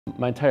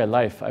My entire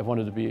life I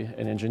wanted to be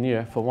an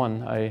engineer. For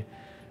one,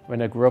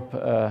 when I grew up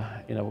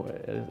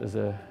as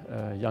a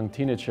young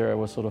teenager, I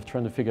was sort of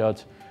trying to figure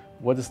out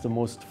what is the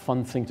most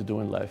fun thing to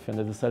do in life. And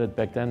I decided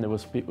back then it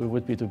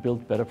would be to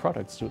build better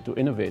products, to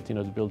innovate,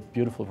 to build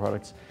beautiful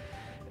products.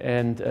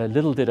 And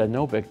little did I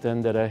know back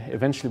then that I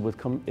eventually would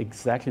come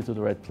exactly to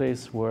the right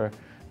place where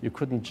you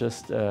couldn't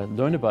just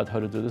learn about how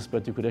to do this,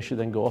 but you could actually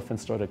then go off and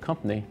start a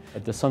company.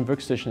 The Sun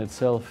Workstation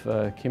itself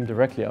came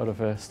directly out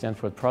of a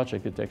Stanford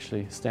project. It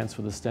actually stands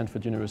for the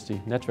Stanford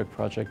University Network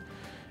Project.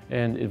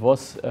 And it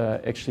was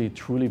actually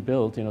truly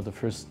built, the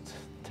first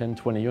 10,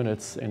 20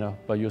 units,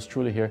 by yours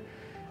truly here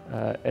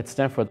at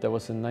Stanford. That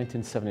was in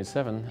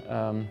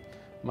 1977.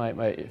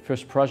 My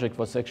first project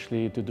was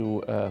actually to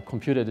do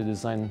computer-aided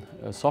design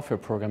software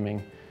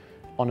programming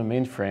on a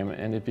mainframe,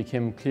 and it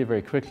became clear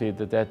very quickly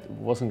that that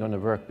wasn't going to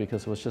work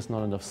because there was just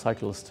not enough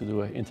cycles to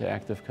do an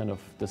interactive kind of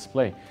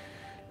display.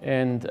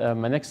 And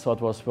my next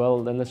thought was,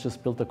 well, then let's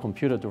just build a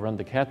computer to run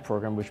the CAD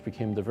program, which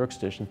became the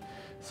workstation.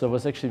 So it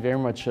was actually very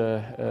much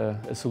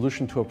a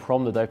solution to a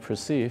problem that I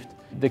perceived.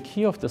 The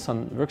key of the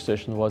Sun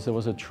Workstation was it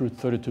was a true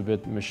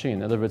 32-bit machine.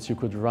 In other words, you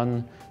could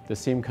run the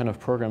same kind of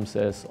programs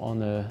as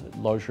on a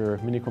larger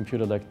mini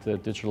computer like the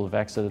digital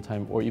VAX at the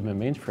time, or even a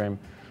mainframe,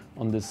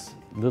 on this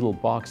little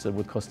box that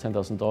would cost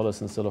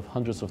 $10,000 instead of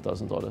hundreds of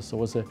thousands of dollars. So it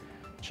was a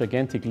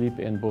gigantic leap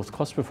in both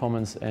cost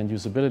performance and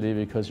usability,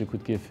 because you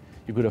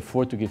could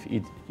afford to give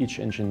each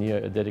engineer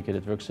a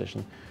dedicated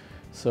workstation.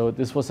 So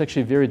this was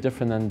actually very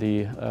different than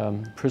the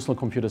personal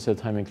computers at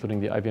the time, including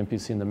the IBM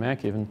PC and the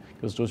Mac even,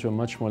 because those were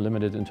much more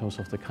limited in terms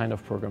of the kind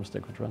of programs they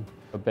could run.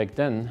 But back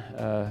then,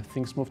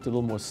 things moved a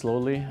little more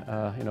slowly.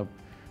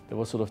 There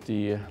was sort of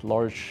the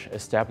large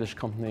established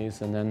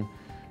companies, and then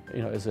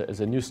as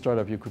a new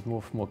startup, you could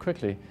move more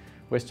quickly.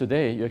 Whereas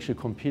today, you're actually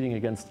competing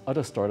against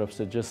other startups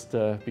that just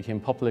became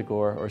public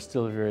or are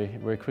still very,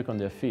 very quick on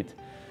their feet.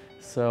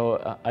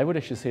 So I would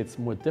actually say it's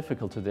more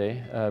difficult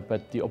today,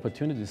 but the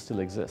opportunities still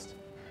exist.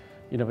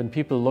 When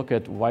people look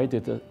at why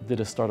did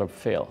a startup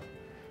fail,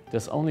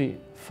 there's only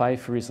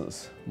 5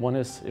 reasons. One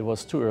is it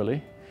was too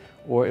early,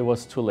 or it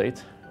was too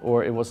late,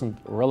 or it wasn't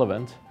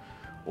relevant,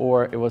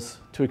 or it was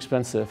too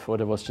expensive, or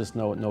there was just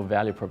no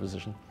value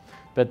proposition.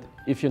 But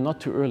if you're not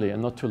too early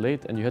and not too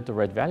late and you had the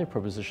right value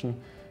proposition,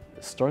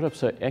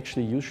 startups are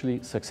actually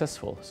usually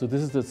successful. So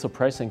this is the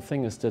surprising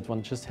thing, is that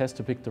one just has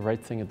to pick the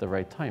right thing at the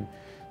right time.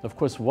 Of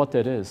course, what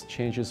that is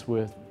changes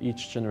with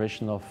each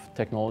generation of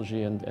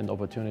technology and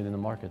opportunity in the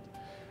market.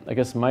 I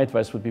guess my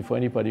advice would be for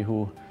anybody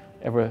who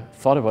ever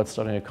thought about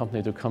starting a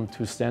company to come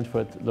to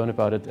Stanford, learn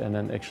about it, and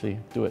then actually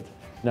do it.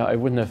 Now, I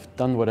wouldn't have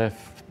done what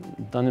I've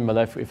done in my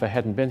life if I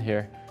hadn't been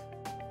here.